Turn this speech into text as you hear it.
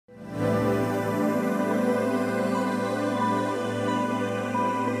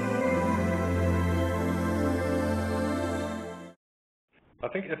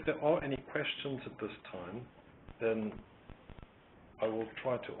think if there are any questions at this time, then I will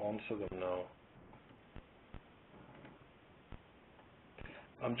try to answer them now.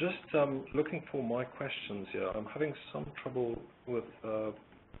 I'm just looking for my questions here. I'm having some trouble with the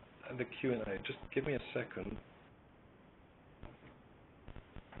Q&A. Just give me a second.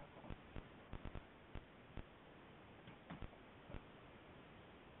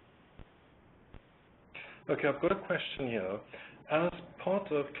 Okay, I've got a question here. As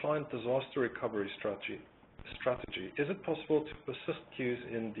part of client disaster recovery strategy, is it possible to persist queues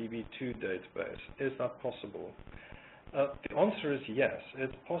in DB2 database? Is that possible? The answer is yes.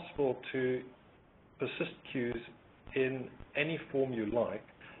 It's possible to persist queues in any form you like,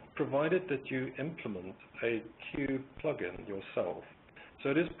 provided that you implement a queue plugin yourself. So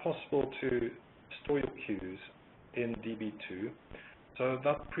it is possible to store your queues in DB2. So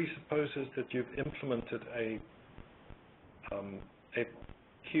that presupposes that you've implemented a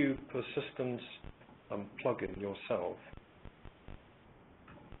queue persistence plugin yourself.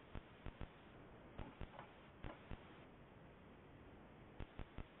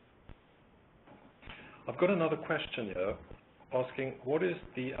 I've got another question here asking, what is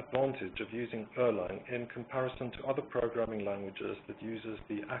the advantage of using Erlang in comparison to other programming languages that uses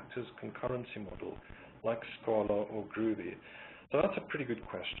the actors concurrency model, like Scala or Groovy? So that's a pretty good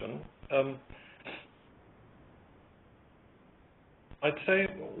question. I'd say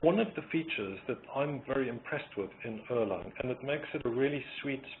one of the features that I'm very impressed with in Erlang, and it makes it a really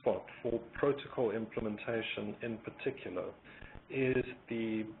sweet spot for protocol implementation in particular, is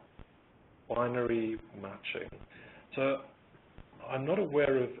the binary matching. So I'm not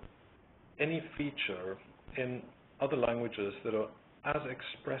aware of any feature in other languages that are as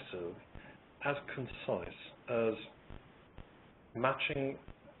expressive, as concise as matching,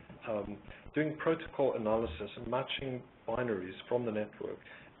 doing protocol analysis and matching binaries from the network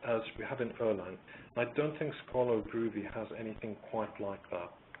as we have in Erlang. I don't think Scala or Groovy has anything quite like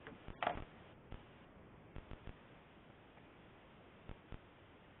that.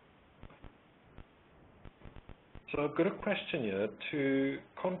 So I've got a question here to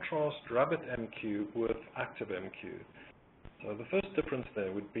contrast RabbitMQ with ActiveMQ. So the first difference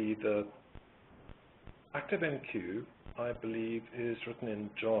there would be that ActiveMQ, I believe, is written in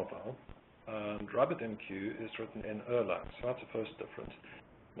Java, and RabbitMQ is written in Erlang. So that's the first difference.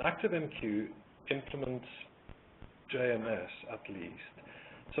 ActiveMQ implements JMS at least.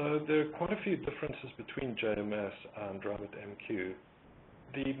 So there are quite a few differences between JMS and RabbitMQ.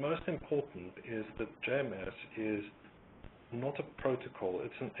 The most important is that JMS is not a protocol,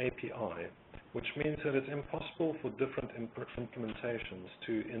 it's an API, which means that it's impossible for different implementations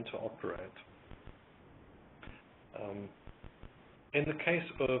to interoperate. In the case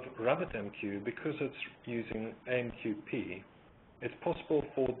of RabbitMQ, because it's using AMQP, it's possible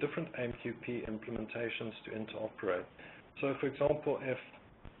for different AMQP implementations to interoperate. So for example, if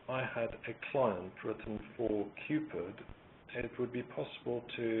I had a client written for Cupid, it would be possible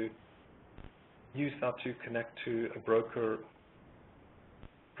to use that to connect to a broker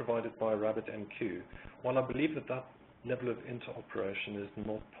provided by RabbitMQ, while I believe that that level of interoperation is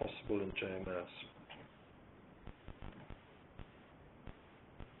not possible in JMS.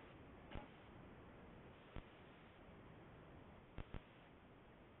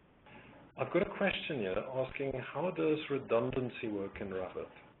 I've got a question here asking, how does redundancy work in Rabbit?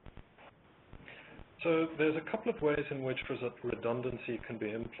 So there's a couple of ways in which redundancy can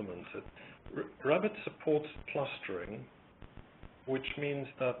be implemented. Rabbit supports clustering, which means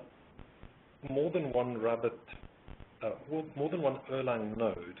that more than one Erlang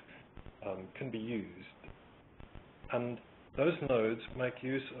node can be used, and those nodes make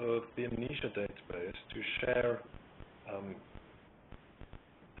use of the Amnesia database to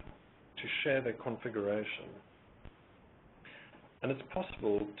share their configuration. And it's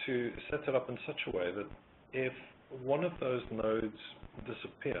possible to set it up in such a way that if one of those nodes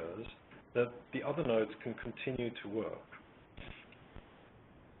disappears, that the other nodes can continue to work.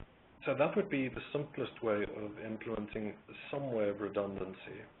 So that would be the simplest way of implementing some way of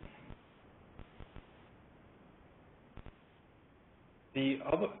redundancy. The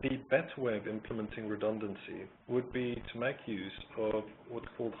better way of implementing redundancy would be to make use of what's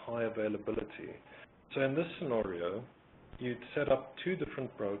called high availability. So in this scenario, you'd set up two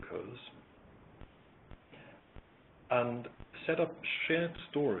different brokers and set up shared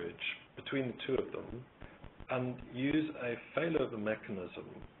storage between the two of them and use a failover mechanism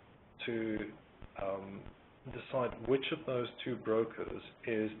to decide which of those two brokers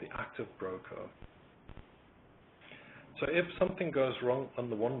is the active broker. So if something goes wrong on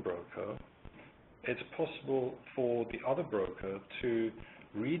the one broker, it's possible for the other broker to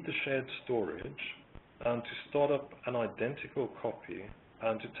read the shared storage, and to start up an identical copy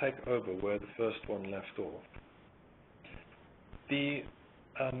and to take over where the first one left off. The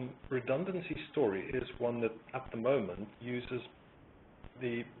redundancy story is one that at the moment uses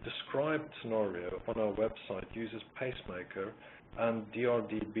the described scenario on our website uses Pacemaker and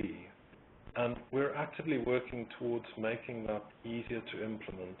DRDB, and we're actively working towards making that easier to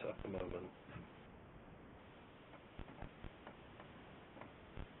implement at the moment.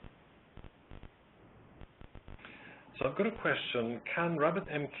 So I've got a question: can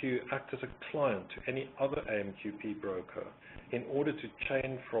RabbitMQ act as a client to any other AMQP broker in order to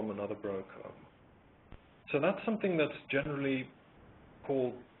chain from another broker? So that's something that's generally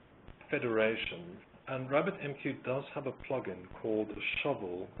called federation, and RabbitMQ does have a plugin called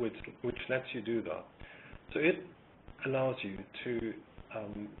Shovel which lets you do that. So it allows you to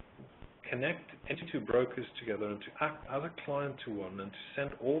connect any two brokers together and to act as a client to one and to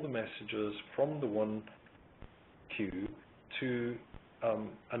send all the messages from the one queue to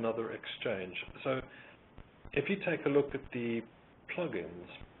another exchange. So if you take a look at the plugins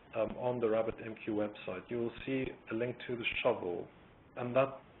on the RabbitMQ website, you will see a link to the Shovel, and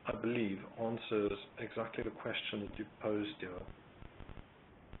that, I believe, answers exactly the question that you posed here.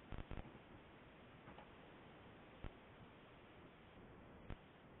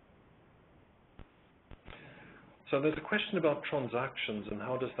 So there's a question about transactions and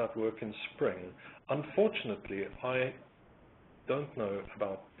how does that work in Spring. Unfortunately, I don't know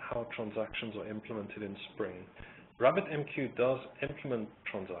about how transactions are implemented in Spring. RabbitMQ does implement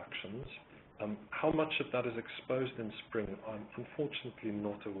transactions. How much of that is exposed in Spring, I'm unfortunately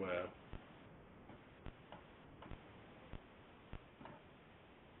not aware.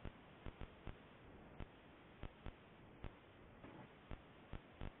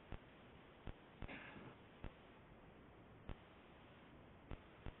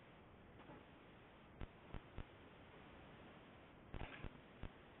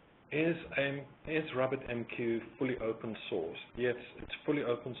 Is RabbitMQ fully open sourced? Yes, it's fully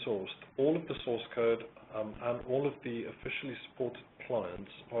open sourced. All of the source code and all of the officially supported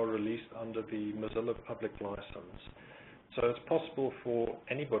clients are released under the Mozilla public license. So it's possible for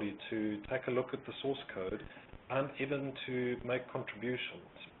anybody to take a look at the source code and even to make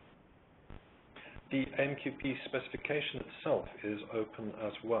contributions. The AMQP specification itself is open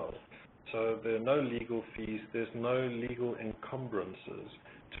as well. So there are no legal fees, there's no legal encumbrances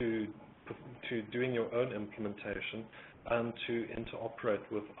to doing your own implementation and to interoperate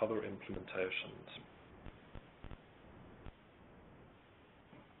with other implementations.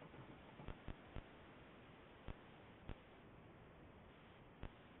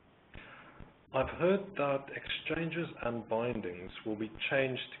 I've heard that exchanges and bindings will be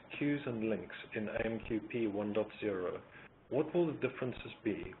changed to queues and links in AMQP 1.0. What will the differences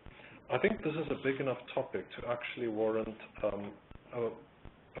be? I think this is a big enough topic to actually warrant a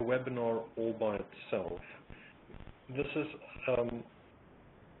webinar all by itself. This is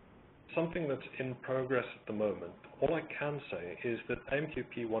something that's in progress at the moment. All I can say is that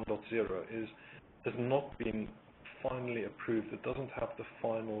AMQP 1.0 has not been finally approved. It doesn't have the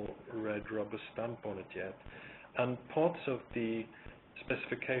final red rubber stamp on it yet. And parts of the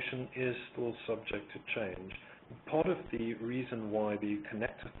specification is still subject to change. Part of the reason why the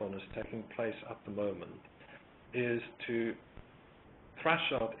connectathon is taking place at the moment is to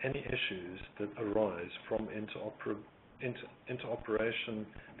thrash out any issues that arise from interoperation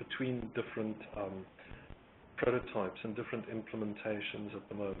between different prototypes and different implementations at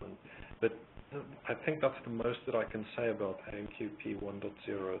the moment. But I think that's the most that I can say about AMQP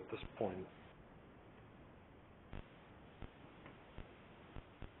 1.0 at this point.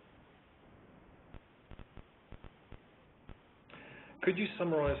 Could you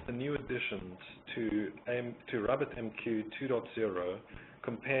summarize the new additions to RabbitMQ 2.0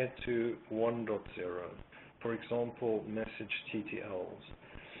 compared to 1.0? For example, message TTLs.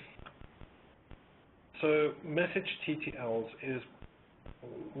 So message TTLs is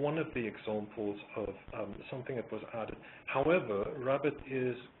one of the examples of something that was added. However, Rabbit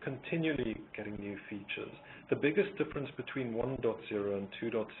is continually getting new features. The biggest difference between 1.0 and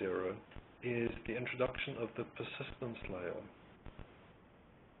 2.0 is the introduction of the persistence layer.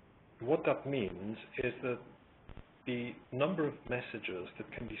 What that means is that the number of messages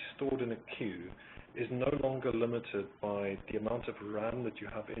that can be stored in a queue is no longer limited by the amount of RAM that you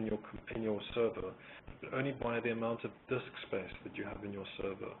have in your server, but only by the amount of disk space that you have in your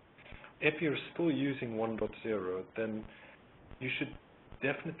server. If you're still using 1.0, then you should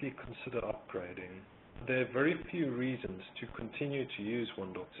definitely consider upgrading. There are very few reasons to continue to use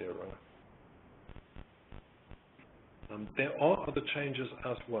 1.0. There are other changes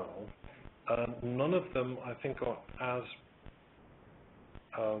as well. None of them, I think, are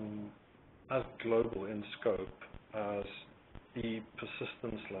as global in scope as the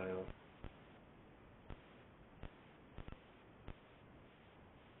persistence layer.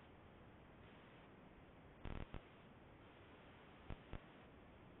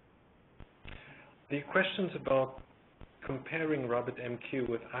 The questions about comparing RabbitMQ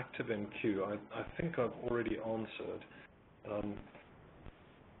with ActiveMQ, I think I've already answered.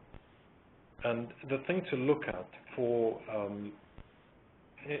 And the thing to look at for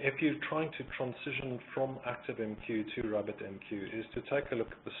if you're trying to transition from ActiveMQ to RabbitMQ is to take a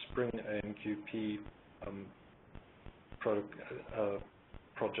look at the Spring AMQP project.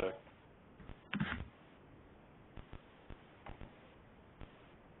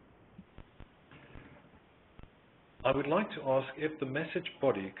 I would like to ask if the message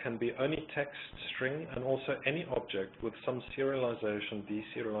body can be only text, string, and also any object with some serialization,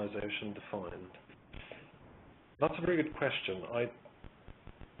 deserialization defined. That's a very good question. I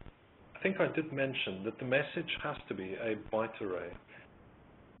think I did mention that the message has to be a byte array.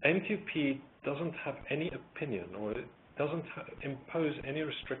 AMQP doesn't have any opinion, or it doesn't impose any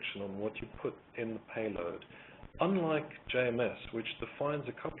restriction on what you put in the payload. Unlike JMS, which defines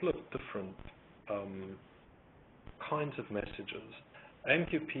a couple of different kinds of messages,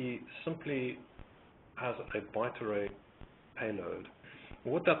 AMQP simply has a byte array payload.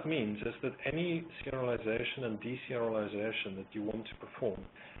 What that means is that any serialization and deserialization that you want to perform,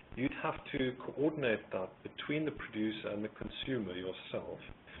 you'd have to coordinate that between the producer and the consumer yourself.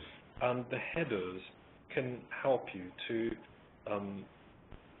 And the headers can help you to,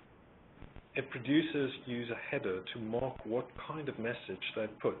 if producers use a header to mark what kind of message they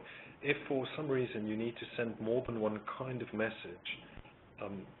put, if for some reason you need to send more than one kind of message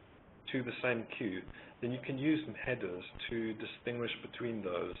to the same queue, then you can use some headers to distinguish between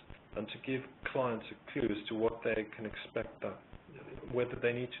those and to give clients a clue as to what they can expect, that whether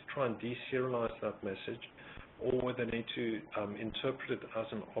they need to try and deserialize that message or whether they need to interpret it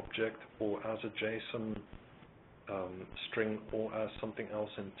as an object or as a JSON string or as something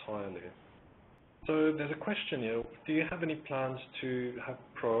else entirely. So there's a question here, do you have any plans to have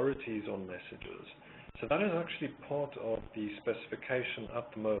priorities on messages? So that is actually part of the specification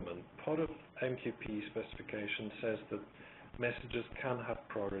at the moment. Part of AMQP specification says that messages can have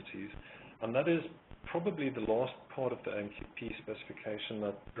priorities, and that is probably the last part of the AMQP specification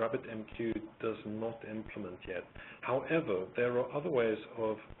that RabbitMQ does not implement yet. However, there are other ways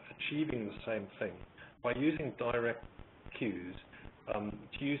of achieving the same thing. By using direct queues,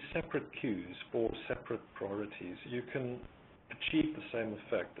 to use separate queues for separate priorities, you can achieve the same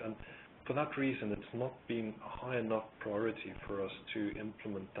effect. And for that reason, it's not been a high enough priority for us to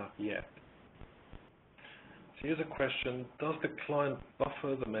implement that yet. So here's a question, does the client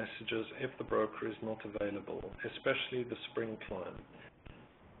buffer the messages if the broker is not available, especially the Spring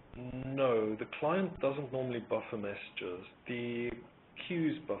client? No, the client doesn't normally buffer messages. The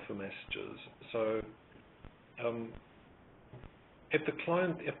queues buffer messages. So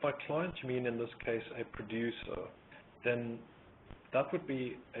if by client you mean in this case a producer, then that would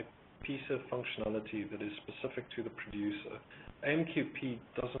be a piece of functionality that is specific to the producer. AMQP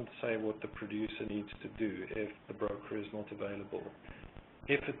doesn't say what the producer needs to do if the broker is not available.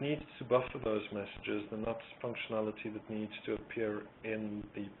 If it needs to buffer those messages, then that's functionality that needs to appear in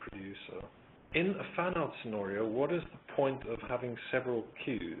the producer. In a fan-out scenario, what is the point of having several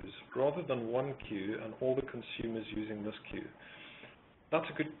queues rather than one queue and all the consumers using this queue? That's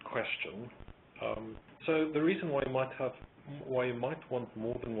a good question. So the reason why you might want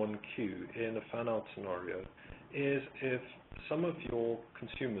more than one queue in a fan-out scenario is if some of your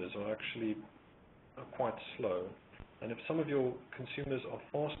consumers are actually quite slow, and if some of your consumers are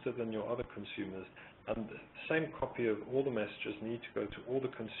faster than your other consumers, and the same copy of all the messages need to go to all the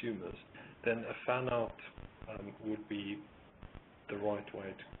consumers, then a fan-out would be the right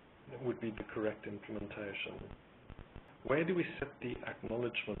way, would be the correct implementation. Where do we set the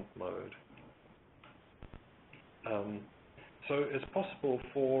acknowledgement mode? So it's possible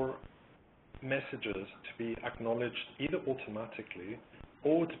for messages to be acknowledged either automatically,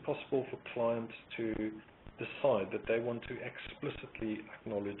 or it's possible for clients to decide that they want to explicitly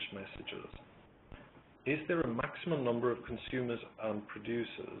acknowledge messages. Is there a maximum number of consumers and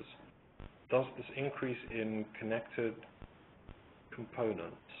producers? Does this increase in connected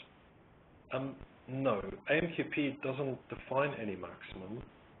components? No, AMQP doesn't define any maximum,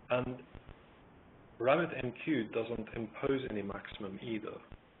 and RabbitMQ doesn't impose any maximum either.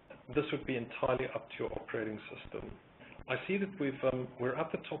 This would be entirely up to your operating system. I see that we're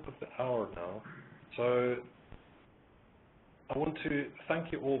at the top of the hour now, so I want to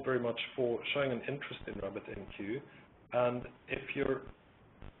thank you all very much for showing an interest in RabbitMQ, and if you're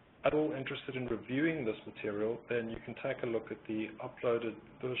at all interested in reviewing this material, then you can take a look at the uploaded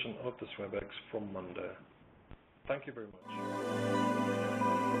version of this WebEx from Monday. Thank you very much.